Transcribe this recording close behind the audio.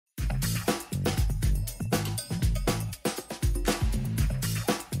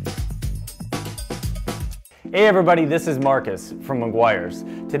Hey everybody, this is Markus from Meguiar's.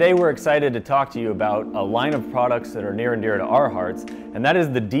 Today we're excited to talk to you about a line of products that are near and dear to our hearts, and that is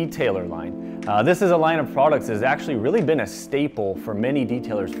the detailer line. This is a line of products that has actually really been a staple for many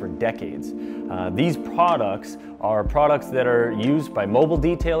detailers for decades. These products are products that are used by mobile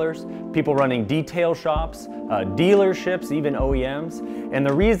detailers, people running detail shops, dealerships, even OEMs. And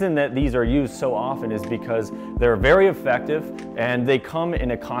the reason that these are used so often is because they're very effective and they come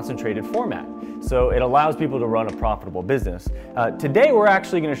in a concentrated format. So it allows people to run a profitable business. Today we're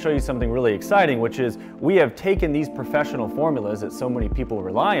actually going to show you something really exciting, which is we have taken these professional formulas that so many people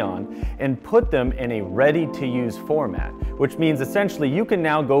rely on and put them in a ready-to-use format, which means essentially you can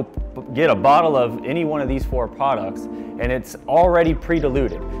now go get a bottle of any one of these four products and it's already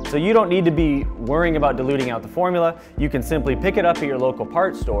pre-diluted. So you don't need to be worrying about diluting out the formula. You can simply pick it up at your local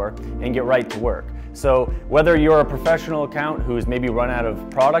parts store and get right to work. So whether you're a professional account who's maybe run out of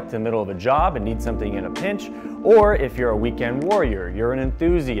product in the middle of a job and needs something in a pinch, or if you're a weekend warrior, you're an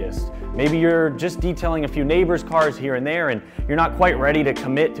enthusiast, maybe you're just detailing a few neighbors' cars here and there and you're not quite ready to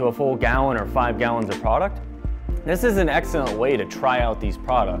commit to a full gallon or 5 gallons of product, this is an excellent way to try out these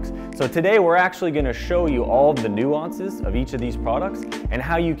products. So today we're actually going to show you all of the nuances of each of these products and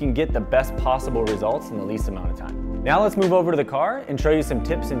how you can get the best possible results in the least amount of time. Now let's move over to the car and show you some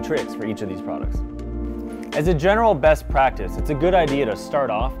tips and tricks for each of these products. As a general best practice, it's a good idea to start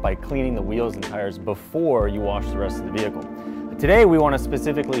off by cleaning the wheels and tires before you wash the rest of the vehicle. Today we want to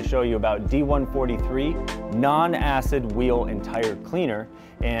specifically show you about D143 non-acid wheel and tire cleaner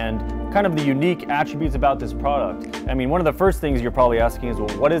and kind of the unique attributes about this product. I mean, one of the first things you're probably asking is, well,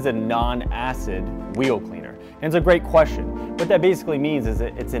 what is a non-acid wheel cleaner? And it's a great question. What that basically means is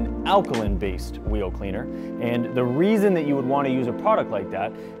that it's an alkaline-based wheel cleaner. And the reason that you would want to use a product like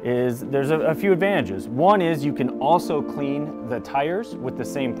that is there's a few advantages. One is you can also clean the tires with the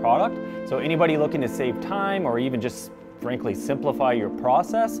same product. So anybody looking to save time or even just frankly simplify your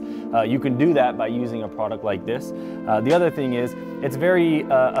process, you can do that by using a product like this. The other thing is it's very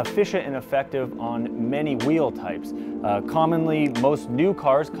efficient and effective on many wheel types. Commonly, most new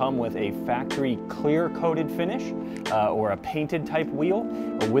cars come with a factory clear coated finish or a painted type wheel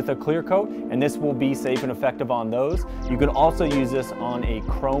with a clear coat, and this will be safe and effective on those. You can also use this on a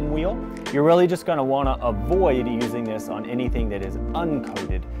chrome wheel. You're really just going to want to avoid using this on anything that is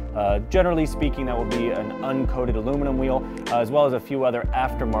uncoated. Generally speaking, that will be an uncoated aluminum wheel, as well as a few other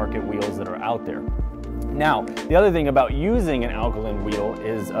aftermarket wheels that are out there. Now, the other thing about using an alkaline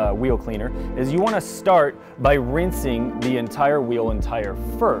wheel cleaner is you want to start by rinsing the entire wheel and tire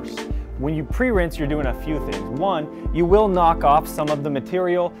first. When you pre-rinse, you're doing a few things. One, you will knock off some of the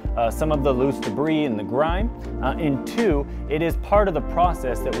material, some of the loose debris and the grime. And two, it is part of the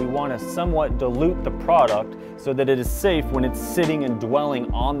process that we want to somewhat dilute the product so that it is safe when it's sitting and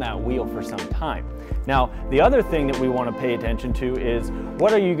dwelling on that wheel for some time. Now, the other thing that we want to pay attention to is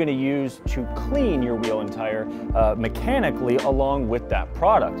what are you going to use to clean your wheel and tire mechanically along with that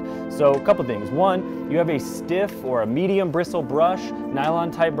product. So a couple things. One, you have a stiff or a medium bristle brush,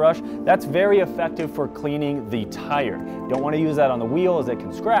 nylon type brush. That's very effective for cleaning the tire. Don't want to use that on the wheel as it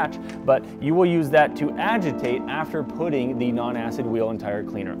can scratch, but you will use that to agitate after putting the non-acid wheel and tire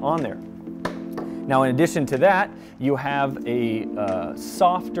cleaner on there. Now, in addition to that, you have a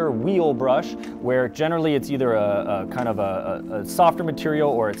softer wheel brush where generally it's either a kind of a softer material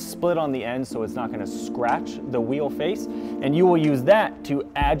or it's split on the end so it's not going to scratch the wheel face. And you will use that to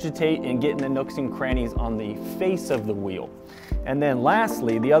agitate and get in the nooks and crannies on the face of the wheel. And then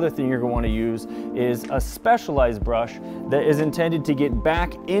lastly, the other thing you're going to want to use is a specialized brush that is intended to get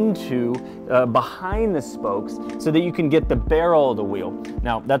back into behind the spokes so that you can get the barrel of the wheel.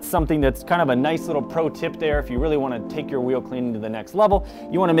 Now, that's something that's kind of a nice little pro tip there. If you really want to take your wheel cleaning to the next level,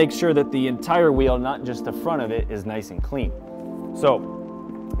 you want to make sure that the entire wheel, not just the front of it, is nice and clean. So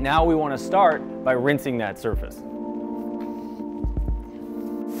now we want to start by rinsing that surface.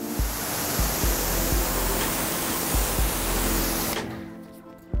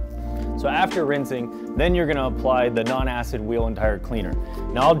 So after rinsing, then you're going to apply the non-acid wheel and tire cleaner.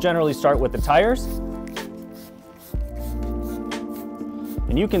 Now I'll generally start with the tires.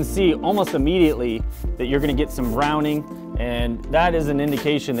 And you can see almost immediately that you're going to get some browning, and that is an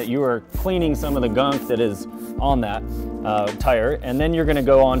indication that you are cleaning some of the gunk that is on that tire, and then you're going to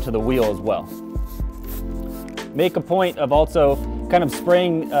go on to the wheel as well. Make a point of also kind of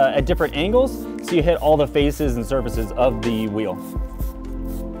spraying at different angles so you hit all the faces and surfaces of the wheel.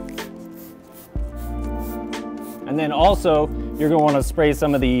 And then also, you're going to want to spray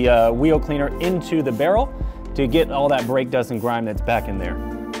some of the wheel cleaner into the barrel to get all that brake dust and grime that's back in there.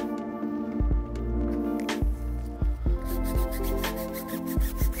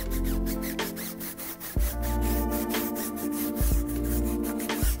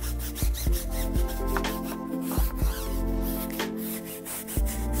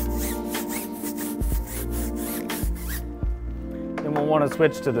 Then we'll want to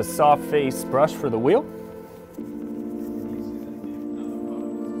switch to the soft face brush for the wheel.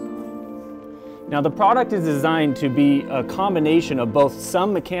 Now the product is designed to be a combination of both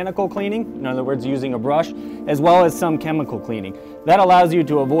some mechanical cleaning, in other words using a brush, as well as some chemical cleaning. That allows you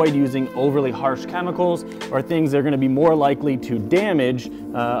to avoid using overly harsh chemicals or things that are going to be more likely to damage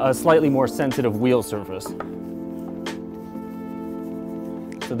a slightly more sensitive wheel surface.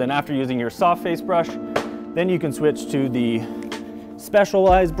 So then after using your soft face brush, then you can switch to the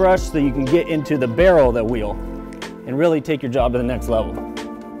specialized brush so you can get into the barrel of the wheel and really take your job to the next level.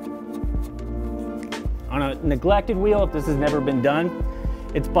 On a neglected wheel, if this has never been done,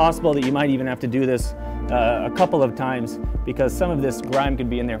 it's possible that you might even have to do this a couple of times because some of this grime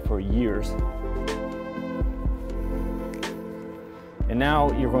could be in there for years. And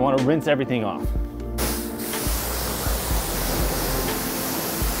now you're going to want to rinse everything off.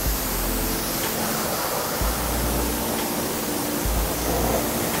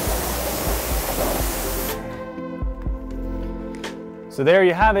 So there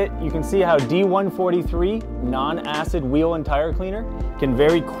you have it. You can see how D143 non-acid wheel and tire cleaner can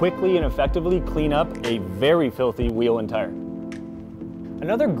very quickly and effectively clean up a very filthy wheel and tire.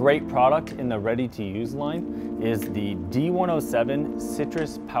 Another great product in the ready-to-use line is the D107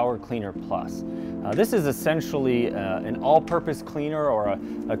 Citrus Power Cleaner Plus. This is essentially an all-purpose cleaner or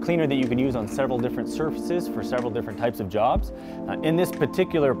a cleaner that you can use on several different surfaces for several different types of jobs. In this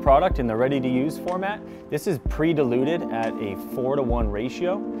particular product, in the ready-to-use format, this is pre-diluted at a 4:1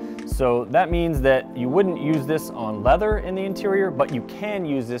 ratio. So that means that you wouldn't use this on leather in the interior, but you can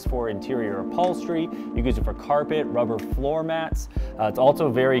use this for interior upholstery. You can use it for carpet, rubber floor mats. It's also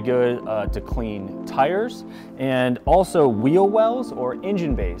very good to clean tires and also wheel wells or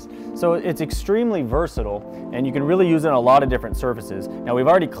engine bays. So it's extremely versatile and you can really use it on a lot of different surfaces. Now we've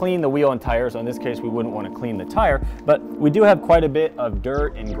already cleaned the wheel and tire, so in this case we wouldn't want to clean the tire, but we do have quite a bit of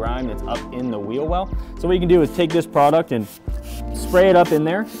dirt and grime that's up in the wheel well. So what you can do is take this product and spray it up in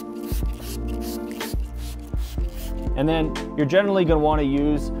there. And then you're generally going to want to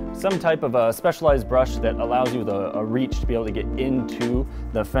use some type of a specialized brush that allows you a reach to be able to get into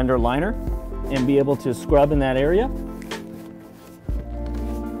the fender liner and be able to scrub in that area.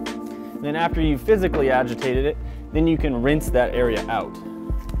 And then after you've physically agitated it, then you can rinse that area out.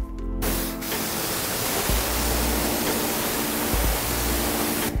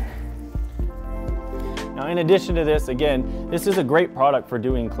 Now, in addition to this, again, this is a great product for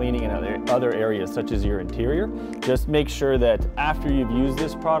doing cleaning in other areas such as your interior. Just make sure that after you've used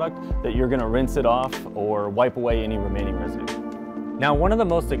this product that you're going to rinse it off or wipe away any remaining residue. Now, one of the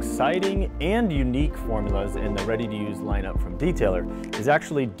most exciting and unique formulas in the ready-to-use lineup from Detailer is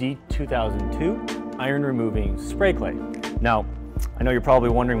actually D2002 Iron Removing Spray Clay. Now, I know you're probably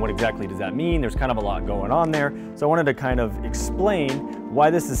wondering what exactly does that mean. There's kind of a lot going on there. So I wanted to kind of explain why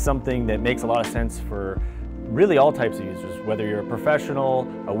this is something that makes a lot of sense for really all types of users, whether you're a professional,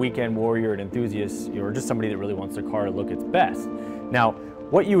 a weekend warrior, an enthusiast, or just somebody that really wants their car to look its best. Now,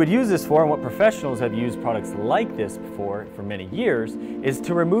 what you would use this for, and what professionals have used products like this for many years, is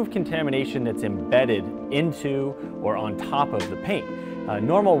to remove contamination that's embedded into or on top of the paint.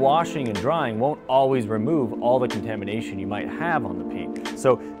 Normal washing and drying won't always remove all the contamination you might have on the paint.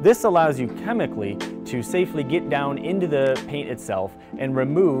 So this allows you chemically to safely get down into the paint itself and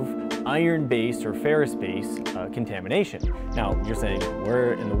remove iron-based or ferrous-based contamination. Now, you're saying,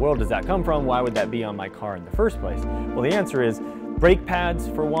 where in the world does that come from? Why would that be on my car in the first place? Well, the answer is brake pads,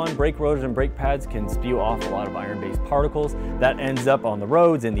 for one. Brake rotors and brake pads can spew off a lot of iron-based particles. That ends up on the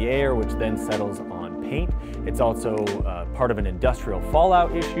roads, in the air, which then settles on paint. It's also part of an industrial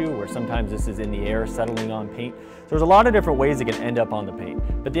fallout issue where sometimes this is in the air settling on paint. So there's a lot of different ways it can end up on the paint.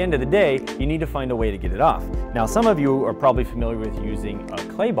 But at the end of the day, you need to find a way to get it off. Now, some of you are probably familiar with using a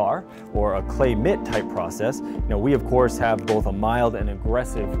clay bar or a clay mitt type process. Now, we of course have both a mild and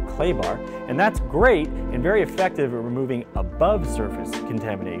aggressive clay bar, and that's great and very effective at removing above surface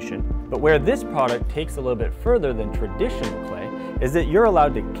contamination. But where this product takes a little bit further than traditional clay is that you're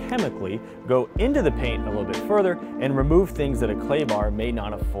allowed to chemically go into the paint a little bit further and remove things that a clay bar may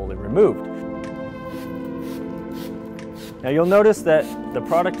not have fully removed. Now you'll notice that the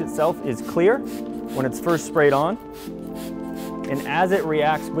product itself is clear when it's first sprayed on, and as it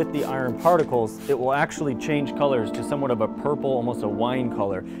reacts with the iron particles, it will actually change colors to somewhat of a purple, almost a wine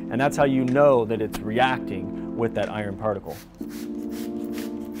color, and that's how you know that it's reacting with that iron particle.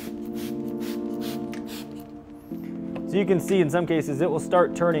 So you can see in some cases it will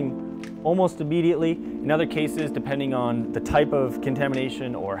start turning almost immediately. In other cases, depending on the type of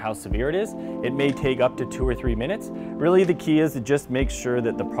contamination or how severe it is, it may take up to 2 or 3 minutes. Really, the key is to just make sure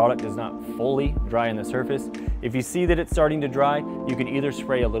that the product is not fully dry on the surface. If you see that it's starting to dry, you can either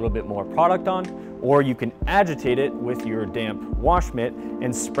spray a little bit more product on, or you can agitate it with your damp wash mitt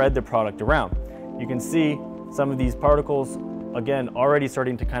and spread the product around. You can see some of these particles, again, already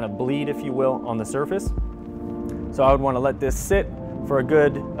starting to kind of bleed, if you will, on the surface. So I would want to let this sit for a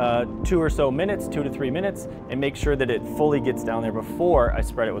good 2 or so minutes, 2 to 3 minutes, and make sure that it fully gets down there before I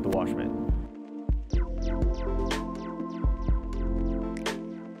spread it with the wash mitt.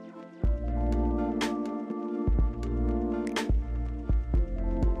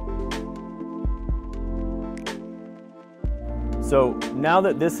 So now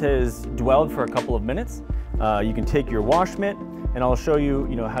that this has dwelled for a couple of minutes, you can take your wash mitt, and I'll show you,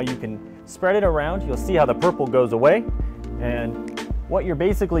 how you can spread it around. You'll see how the purple goes away. And what you're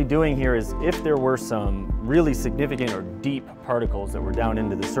basically doing here is, if there were some really significant or deep particles that were down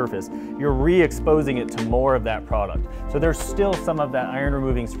into the surface, you're re-exposing it to more of that product. So there's still some of that iron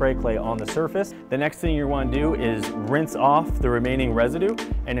removing spray clay on the surface. The next thing you want to do is rinse off the remaining residue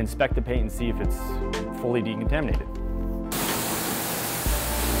and inspect the paint and see if it's fully decontaminated.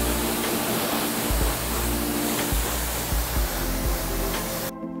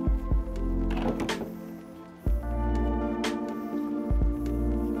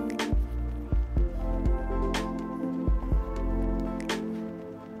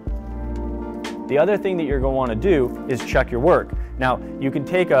 The other thing that you're going to want to do is check your work. Now, you can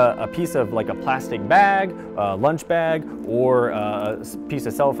take a piece of like a plastic bag, a lunch bag, or a piece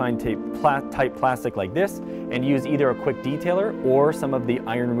of cellophane type plastic like this, and use either a quick detailer or some of the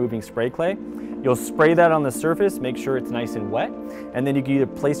iron removing spray clay. You'll spray that on the surface, make sure it's nice and wet, and then you can either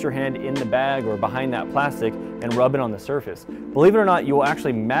place your hand in the bag or behind that plastic and rub it on the surface. Believe it or not, you'll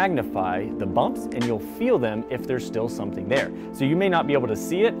actually magnify the bumps and you'll feel them if there's still something there. So you may not be able to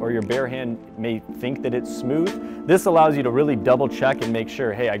see it, or your bare hand may think that it's smooth. This allows you to really double check and make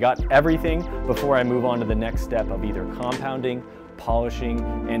sure, hey, I got everything before I move on to the next step of either compounding, polishing,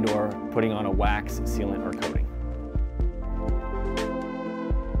 and or putting on a wax, sealant, or coating.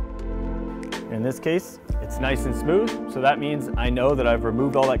 In this case, it's nice and smooth, so that means I know that I've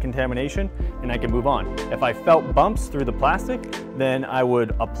removed all that contamination and I can move on. If I felt bumps through the plastic, then I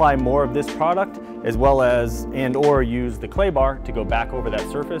would apply more of this product, as well as or use the clay bar to go back over that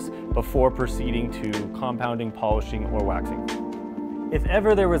surface before proceeding to compounding, polishing, or waxing. If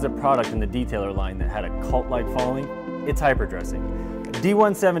ever there was a product in the detailer line that had a cult-like following, it's hyperdressing.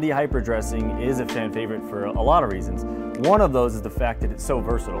 D170 hyperdressing is a fan favorite for a lot of reasons. One of those is the fact that it's so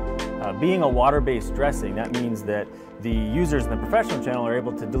versatile. Being a water-based dressing, that means that the users in the professional channel are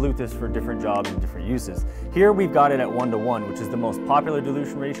able to dilute this for different jobs and different uses. Here we've got it at 1:1, which is the most popular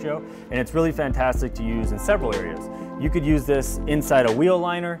dilution ratio, and it's really fantastic to use in several areas. You could use this inside a wheel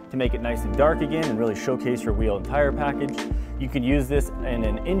liner to make it nice and dark again and really showcase your wheel and tire package. You could use this in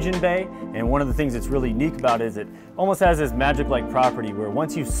an engine bay, and one of the things that's really unique about it is it almost has this magic-like property where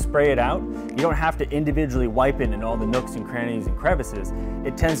once you spray it out, you don't have to individually wipe it in all the nooks and crannies and crevices.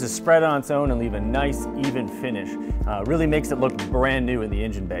 It tends to spread on its own and leave a nice, even finish. Really makes it look brand new in the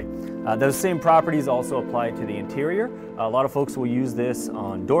engine bay. Those same properties also apply to the interior. A lot of folks will use this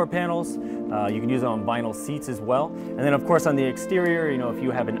on door panels. You can use it on vinyl seats as well. And then of course on the exterior, if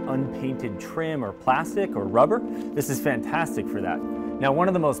you have an unpainted trim or plastic or rubber, this is fantastic for that. Now, one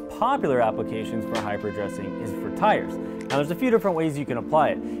of the most popular applications for hyperdressing is for tires. Now, there's a few different ways you can apply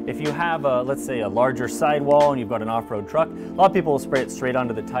it. If you have, let's say, a larger sidewall and you've got an off-road truck, a lot of people will spray it straight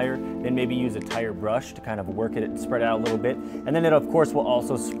onto the tire, then maybe use a tire brush to kind of work it and spread it out a little bit. And then it, of course, will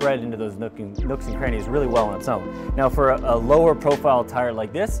also spread into those nooks and crannies really well on its own. Now, for a lower profile tire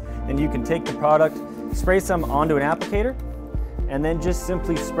like this, then you can take the product, spray some onto an applicator, and then just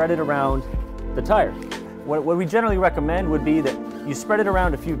simply spread it around the tire. What we generally recommend would be that you spread it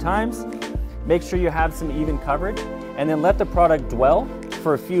around a few times, make sure you have some even coverage, and then let the product dwell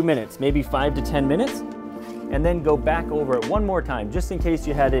for a few minutes, maybe 5 to 10 minutes, and then go back over it one more time, just in case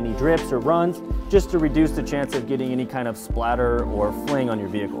you had any drips or runs, just to reduce the chance of getting any kind of splatter or fling on your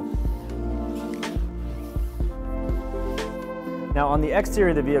vehicle. Now, on the exterior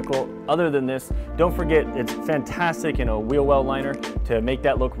of the vehicle, other than this, don't forget it's fantastic in a wheel well liner to make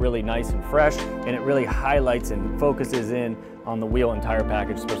that look really nice and fresh, and it really highlights and focuses in on the wheel and tire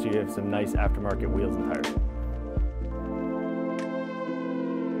package, especially if you have some nice aftermarket wheels and tires.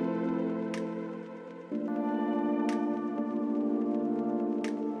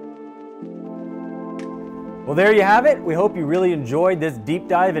 Well, there you have it. We hope you really enjoyed this deep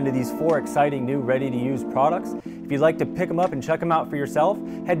dive into these 4 exciting new ready-to-use products. If you'd like to pick them up and check them out for yourself,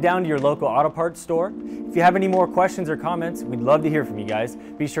 head down to your local auto parts store. If you have any more questions or comments, we'd love to hear from you guys.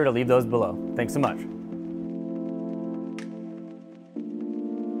 Be sure to leave those below. Thanks so much.